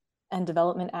Welfare and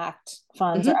Development Act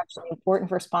funds are actually important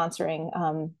for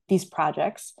sponsoring these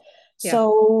projects. Yeah.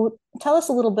 So tell us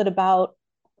a little bit about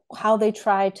how they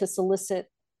try to solicit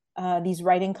these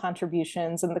writing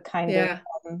contributions and the kind of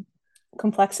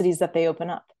complexities that they open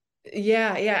up.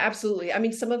 Yeah, absolutely. I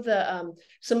mean, some of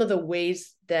the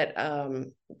ways that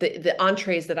the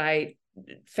entrees that I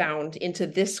found into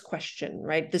this question,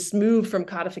 right, this move from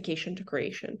codification to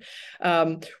creation,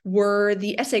 were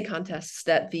the essay contests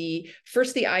that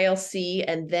first the ILC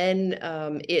and then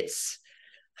it's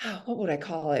what would I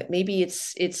call it? Maybe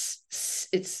it's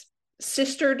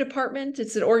sister department.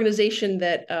 It's an organization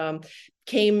that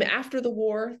came after the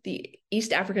war, the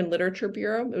East African Literature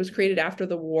Bureau. It was created after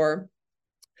the war.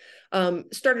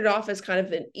 Started off as kind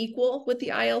of an equal with the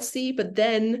ILC, but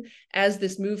then as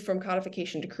this move from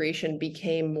codification to creation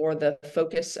became more the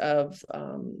focus of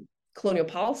colonial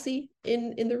policy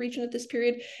in the region at this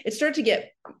period, it started to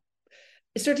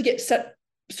get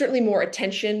certainly more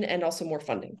attention and also more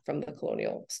funding from the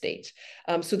colonial state.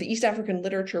 So the East African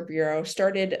Literature Bureau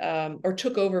started or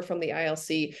took over from the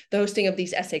ILC the hosting of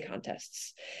these essay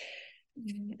contests.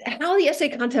 How the essay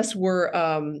contests were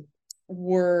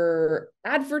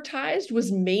advertised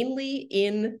was mainly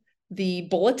in the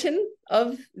bulletin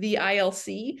of the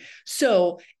ILC.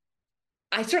 So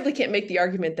I certainly can't make the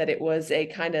argument that it was a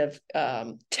kind of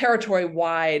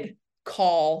territory-wide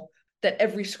call that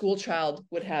every school child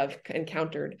would have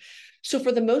encountered. So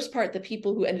for the most part, the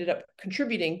people who ended up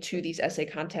contributing to these essay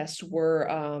contests were,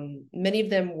 many of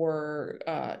them were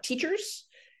teachers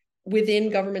within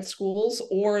government schools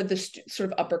or the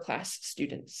sort of upper class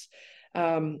students.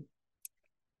 And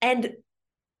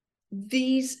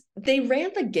they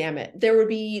ran the gamut. There would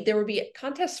be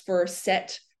contests for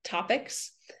set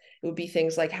topics. It would be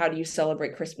things like, how do you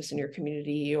celebrate Christmas in your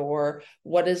community? Or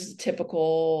what is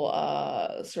typical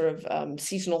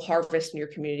seasonal harvest in your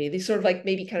community? These sort of like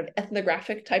maybe kind of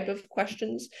ethnographic type of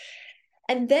questions.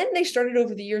 And then they started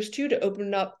over the years too to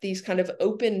open up these kind of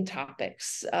open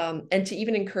topics and to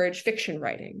even encourage fiction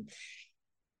writing.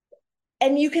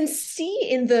 And you can see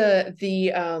in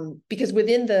because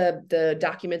within the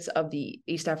documents of the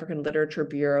East African Literature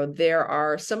Bureau, there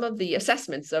are some of the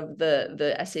assessments of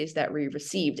the essays that we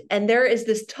received. And there is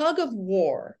this tug of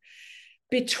war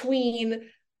between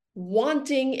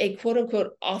wanting a quote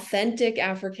unquote authentic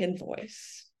African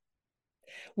voice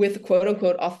with quote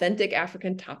unquote authentic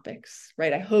African topics,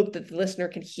 right? I hope that the listener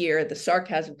can hear the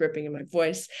sarcasm dripping in my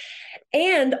voice.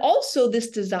 And also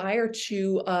this desire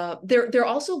to, they're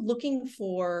also looking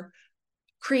for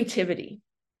creativity.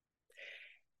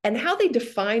 And how they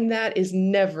define that is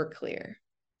never clear.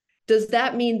 Does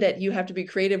that mean that you have to be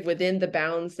creative within the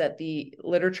bounds that the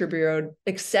Literature Bureau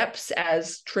accepts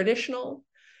as traditional?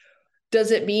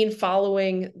 Does it mean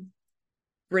following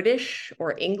British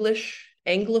or English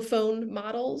Anglophone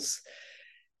models?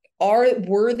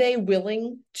 Were they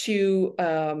willing to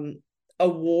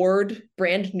award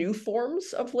brand new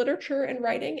forms of literature and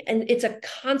writing? And it's a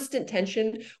constant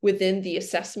tension within the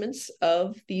assessments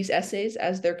of these essays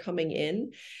as they're coming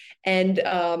in. And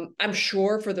I'm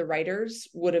sure for the writers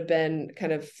would have been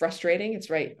kind of frustrating. It's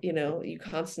right, you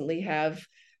constantly have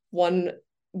one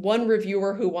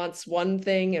reviewer who wants one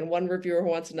thing and one reviewer who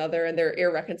wants another, and they're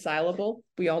irreconcilable.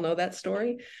 We all know that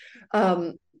story.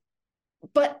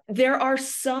 But there are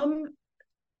some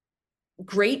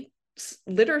great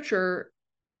literature,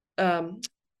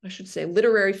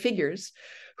 literary figures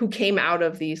who came out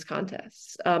of these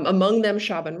contests. Among them,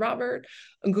 Shaban Robert,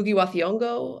 Ngugi wa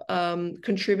Thiong'o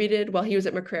contributed while he was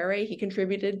at Makerere. He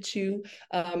contributed to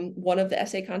one of the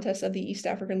essay contests of the East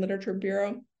African Literature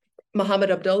Bureau.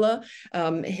 Muhammad Abdullah,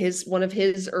 one of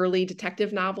his early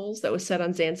detective novels that was set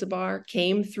on Zanzibar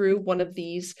came through one of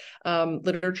these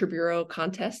Literature Bureau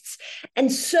contests. And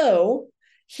so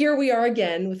here we are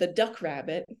again with a duck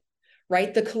rabbit,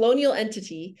 right? The colonial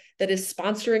entity that is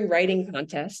sponsoring writing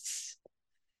contests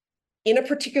in a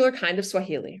particular kind of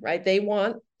Swahili, right? They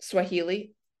want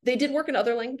Swahili. They did work in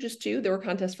other languages too. There were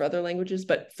contests for other languages,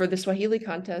 but for the Swahili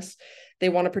contest, they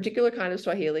want a particular kind of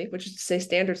Swahili, which is to say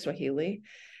standard Swahili.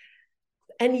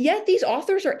 And yet these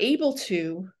authors are able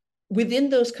to, within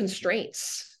those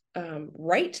constraints,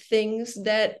 write things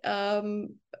that,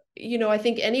 I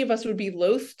think any of us would be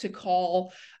loath to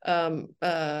call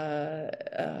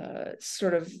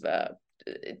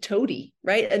toady,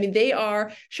 right? I mean, they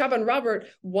are, Shaban Robert,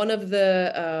 one of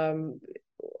the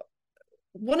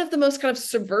most kind of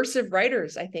subversive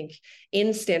writers, I think,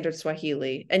 in standard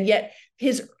Swahili. And yet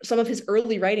some of his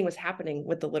early writing was happening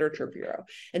with the Literature Bureau.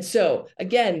 And so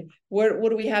again, what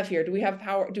do we have here? Do we have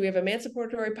power? Do we have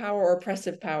emancipatory power or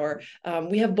oppressive power?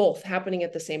 We have both happening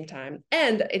at the same time.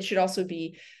 And it should also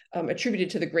be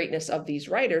attributed to the greatness of these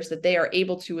writers that they are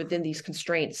able to, within these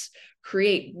constraints,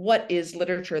 create what is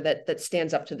literature that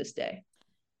stands up to this day.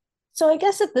 So I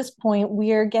guess at this point,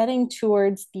 we are getting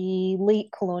towards the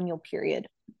late colonial period.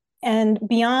 And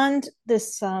beyond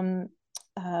this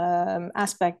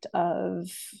aspect of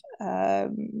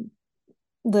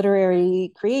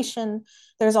literary creation,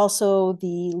 there's also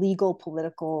the legal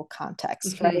political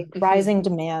context, right? Rising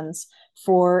demands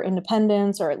for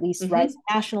independence, or at least rising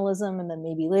nationalism, and then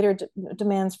maybe later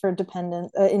demands for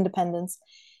independence.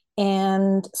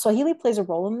 And Swahili plays a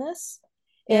role in this,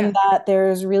 in that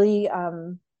there's really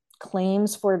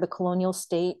claims for the colonial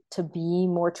state to be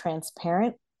more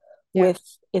transparent with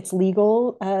its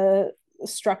legal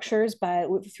structures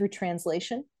through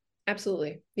translation.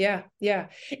 Absolutely. Yeah.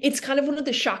 It's kind of one of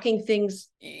the shocking things.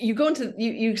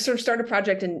 You sort of start a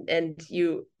project and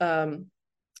you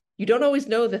don't always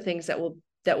know the things that will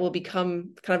that will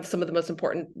become kind of some of the most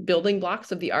important building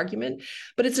blocks of the argument.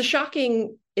 But it's a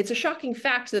shocking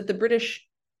fact that the British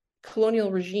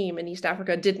colonial regime in East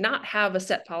Africa did not have a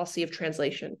set policy of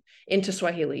translation into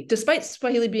Swahili, despite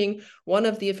Swahili being one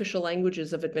of the official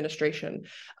languages of administration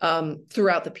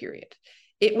throughout the period.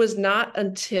 It was not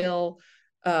until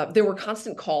there were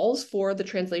constant calls for the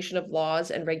translation of laws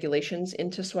and regulations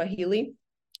into Swahili.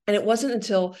 And it wasn't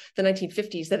until the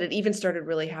 1950s that it even started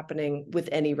really happening with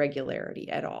any regularity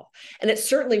at all. And it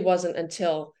certainly wasn't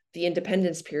until the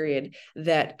independence period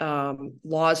that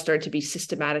laws started to be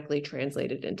systematically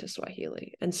translated into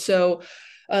Swahili. And so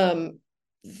I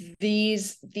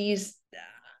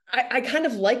kind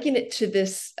of liken it to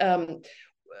this.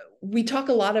 We talk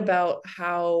a lot about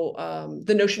how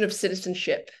the notion of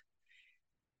citizenship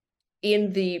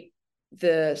in the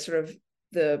sort of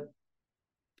the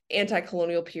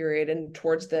anti-colonial period and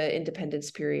towards the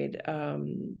independence period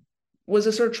was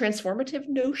a sort of transformative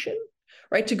notion,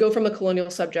 right? To go from a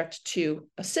colonial subject to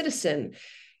a citizen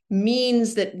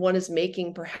means that one is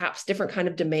making perhaps different kind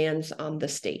of demands on the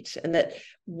state, and that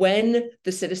when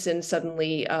the citizen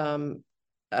suddenly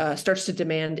starts to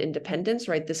demand independence,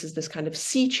 right? This is this kind of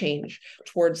sea change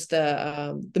towards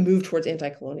the move towards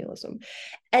anti-colonialism.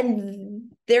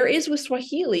 And there is with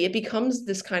Swahili, it becomes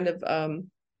this kind of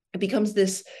it becomes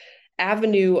this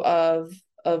avenue of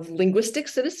linguistic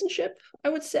citizenship, I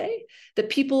would say, that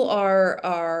people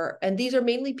are, and these are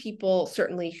mainly people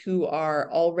certainly who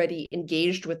are already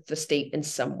engaged with the state in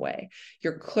some way.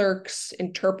 Your clerks,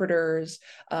 interpreters,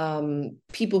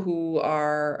 people who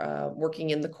are working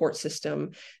in the court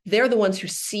system, they're the ones who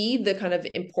see the kind of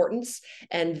importance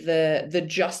and the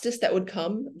justice that would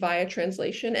come via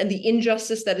translation, and the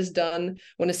injustice that is done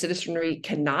when a citizenry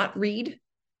cannot read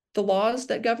the laws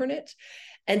that govern it.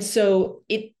 And so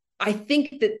I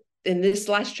think that in this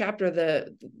last chapter,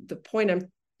 the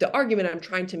argument I'm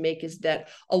trying to make is that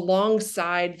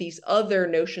alongside these other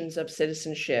notions of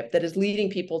citizenship that is leading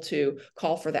people to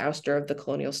call for the ouster of the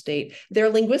colonial state, their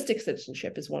linguistic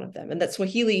citizenship is one of them. And that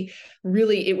Swahili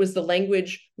really, it was the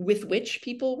language with which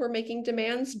people were making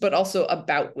demands, but also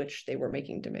about which they were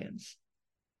making demands.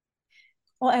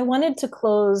 Well, I wanted to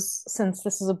close, since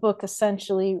this is a book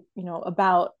essentially,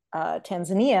 about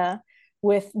Tanzania,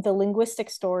 with the linguistic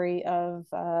story of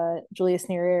Julius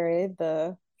Nyerere,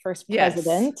 the first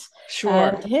president,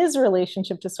 and his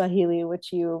relationship to Swahili,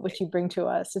 which you bring to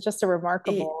us. It's just a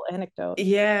remarkable anecdote.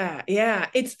 Yeah.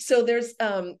 It's so there's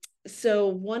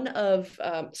so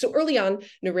early on,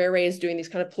 Nyerere is doing these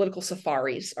kind of political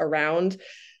safaris around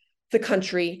the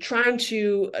country, trying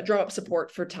to drum up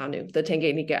support for TANU, the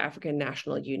Tanganyika African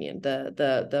National Union,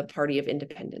 the party of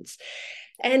independence.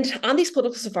 And on these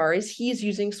political safaris, he's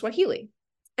using Swahili.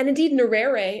 And indeed,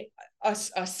 Nyerere,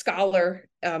 a scholar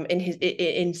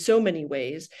in so many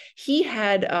ways, he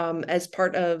had, as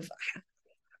part of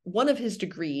one of his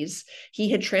degrees, he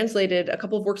had translated a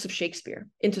couple of works of Shakespeare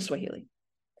into Swahili.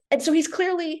 And so he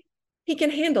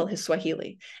can handle his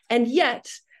Swahili. And yet,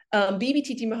 Bibi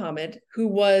Titi Muhammad, who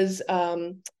was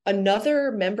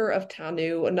another member of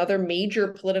TANU, another major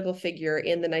political figure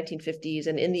in the 1950s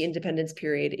and in the independence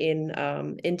period in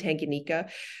Tanganyika,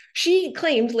 she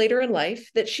claimed later in life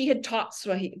that she had taught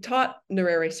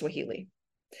Nyerere Swahili.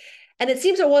 And it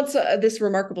seems at once this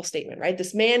remarkable statement, right?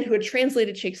 This man who had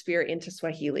translated Shakespeare into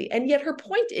Swahili. And yet her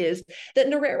point is that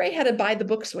Nyerere had to buy the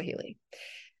book Swahili.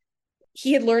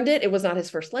 He had learned it. It was not his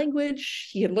first language.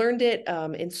 He had learned it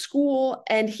in school,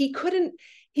 and he couldn't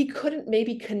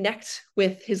maybe connect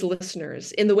with his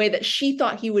listeners in the way that she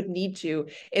thought he would need to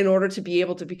in order to be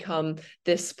able to become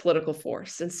this political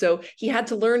force. And so he had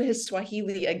to learn his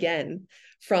Swahili again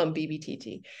from Bibi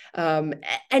Titi.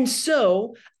 And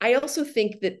so I also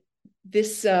think that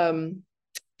this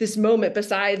moment,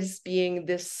 besides being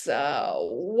this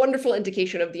wonderful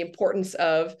indication of the importance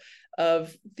of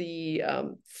the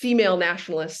female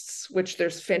nationalists, which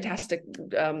there's fantastic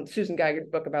Susan Geiger's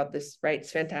book about this, right?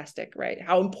 It's fantastic, right?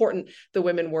 How important the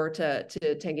women were to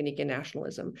Tanganyika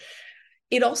nationalism.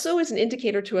 It also is an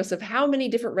indicator to us of how many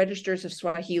different registers of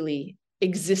Swahili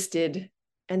existed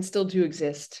and still do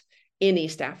exist in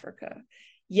East Africa.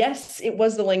 Yes, it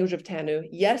was the language of TANU.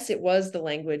 Yes, it was the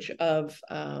language of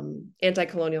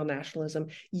anti-colonial nationalism.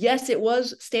 Yes, it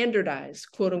was standardized,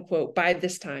 quote unquote, by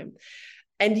this time.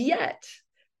 And yet,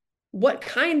 what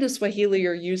kind of Swahili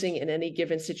you're using in any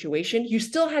given situation, you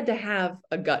still had to have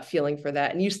a gut feeling for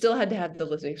that. And you still had to have the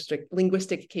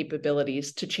linguistic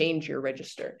capabilities to change your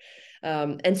register.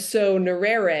 And so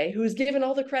Nyerere, who's given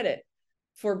all the credit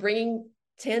for bringing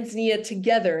Tanzania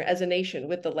together as a nation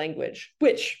with the language,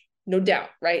 which no doubt,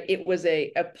 right? It was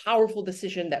a powerful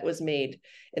decision that was made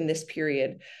in this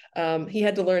period. He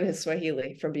had to learn his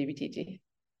Swahili from BBTT.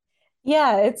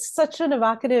 Yeah, it's such an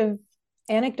evocative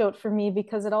anecdote for me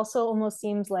because it also almost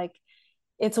seems like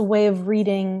it's a way of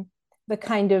reading the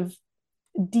kind of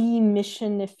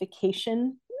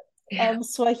demissinification of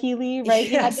Swahili, right?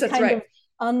 He had Yes, to that's kind right. of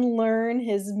unlearn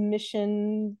his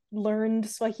mission learned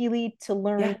Swahili to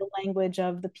learn Yeah, the language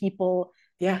of the people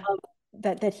yeah,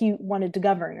 that he wanted to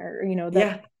govern, or that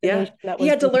yeah, the yeah. nation that He was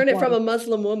had to being learn it from formed. a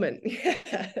Muslim woman.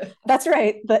 That's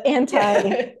right, the Yeah,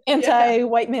 yeah. anti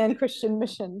white man Christian,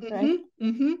 right?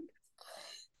 Mm-hmm.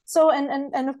 So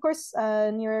and of course,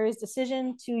 Nyerere's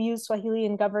decision to use Swahili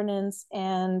in governance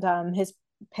and his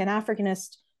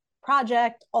Pan-Africanist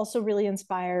project also really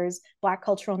inspires Black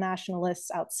cultural nationalists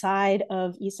outside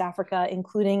of East Africa,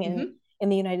 including Mm-hmm. in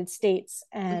the United States.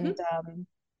 And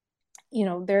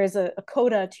Mm-hmm. there is a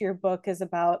coda to your book is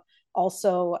about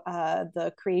also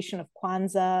the creation of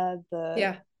Kwanzaa, the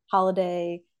Yeah.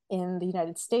 holiday in the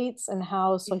United States, and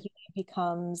how Swahili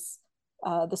becomes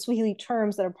the Swahili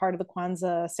terms that are part of the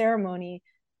Kwanzaa ceremony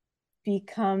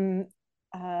become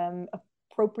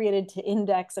appropriated to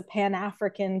index a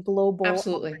Pan-African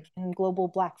Absolutely. global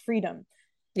Black freedom.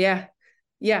 Yeah.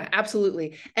 Yeah,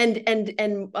 absolutely. And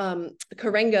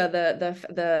Karenga,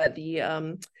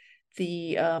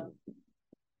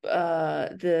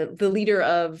 the leader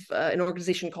of an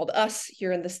organization called US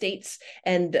here in the States,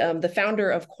 and the founder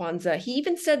of Kwanzaa, he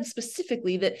even said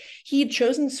specifically that he had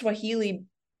chosen Swahili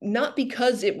not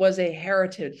because it was a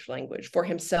heritage language for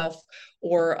himself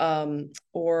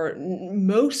or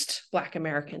most Black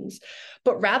Americans,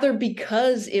 but rather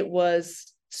because it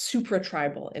was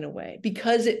supra-tribal in a way,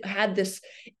 because it had this,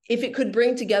 if it could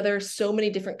bring together so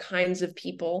many different kinds of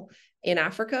people in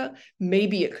Africa,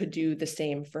 maybe it could do the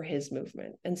same for his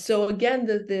movement. And so again,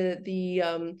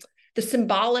 the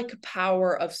symbolic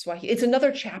power of Swahili, it's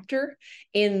another chapter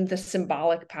in the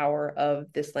symbolic power of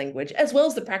this language, as well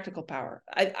as the practical power.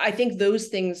 I think those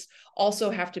things also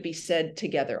have to be said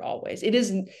together always. It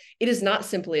is not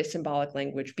simply a symbolic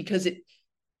language, because it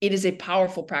is a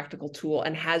powerful practical tool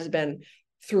and has been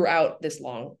throughout this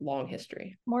long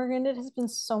history. Morgan, it has been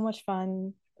so much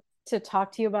fun to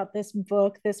talk to you about this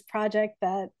book, this project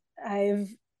that I've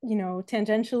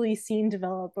tangentially seen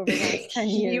develop over the last 10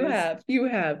 years. You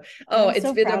have. And Oh, I'm it's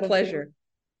so been a proud of you. pleasure.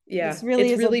 Yeah, This really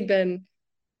it's is a really been.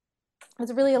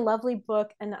 it's really a lovely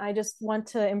book, and I just want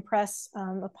to impress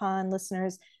upon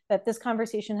listeners that this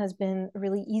conversation has been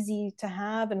really easy to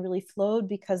have and really flowed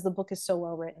because the book is so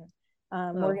well written.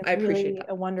 Oh, Morgan's I appreciate really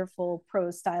that. a wonderful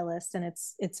prose stylist, and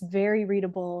it's very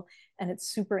readable and it's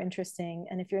super interesting.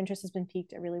 And if your interest has been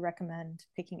piqued, I really recommend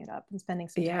picking it up and spending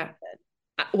some time Yeah. with it.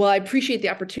 Well, I appreciate the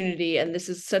opportunity, and this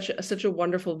is such a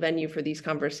wonderful venue for these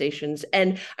conversations.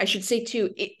 And I should say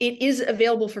too, it is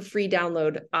available for free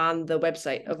download on the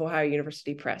website of Ohio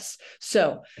University Press.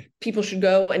 So people should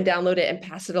go and download it and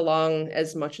pass it along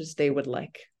as much as they would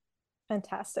like.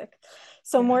 Fantastic.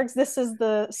 So, Yeah. Morgs, this is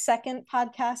the second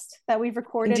podcast that we've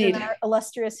recorded Indeed. in our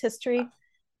illustrious history.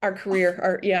 Our career,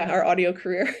 our audio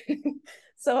career.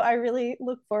 So I really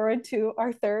look forward to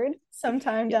our third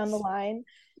sometime down the Yes. line.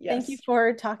 Yes. Thank you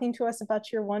for talking to us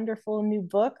about your wonderful new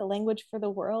book, A Language for the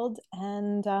World.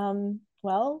 And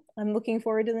well, I'm looking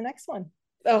forward to the next one.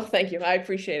 Oh, thank you. I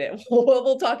appreciate it.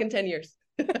 We'll talk in 10 years.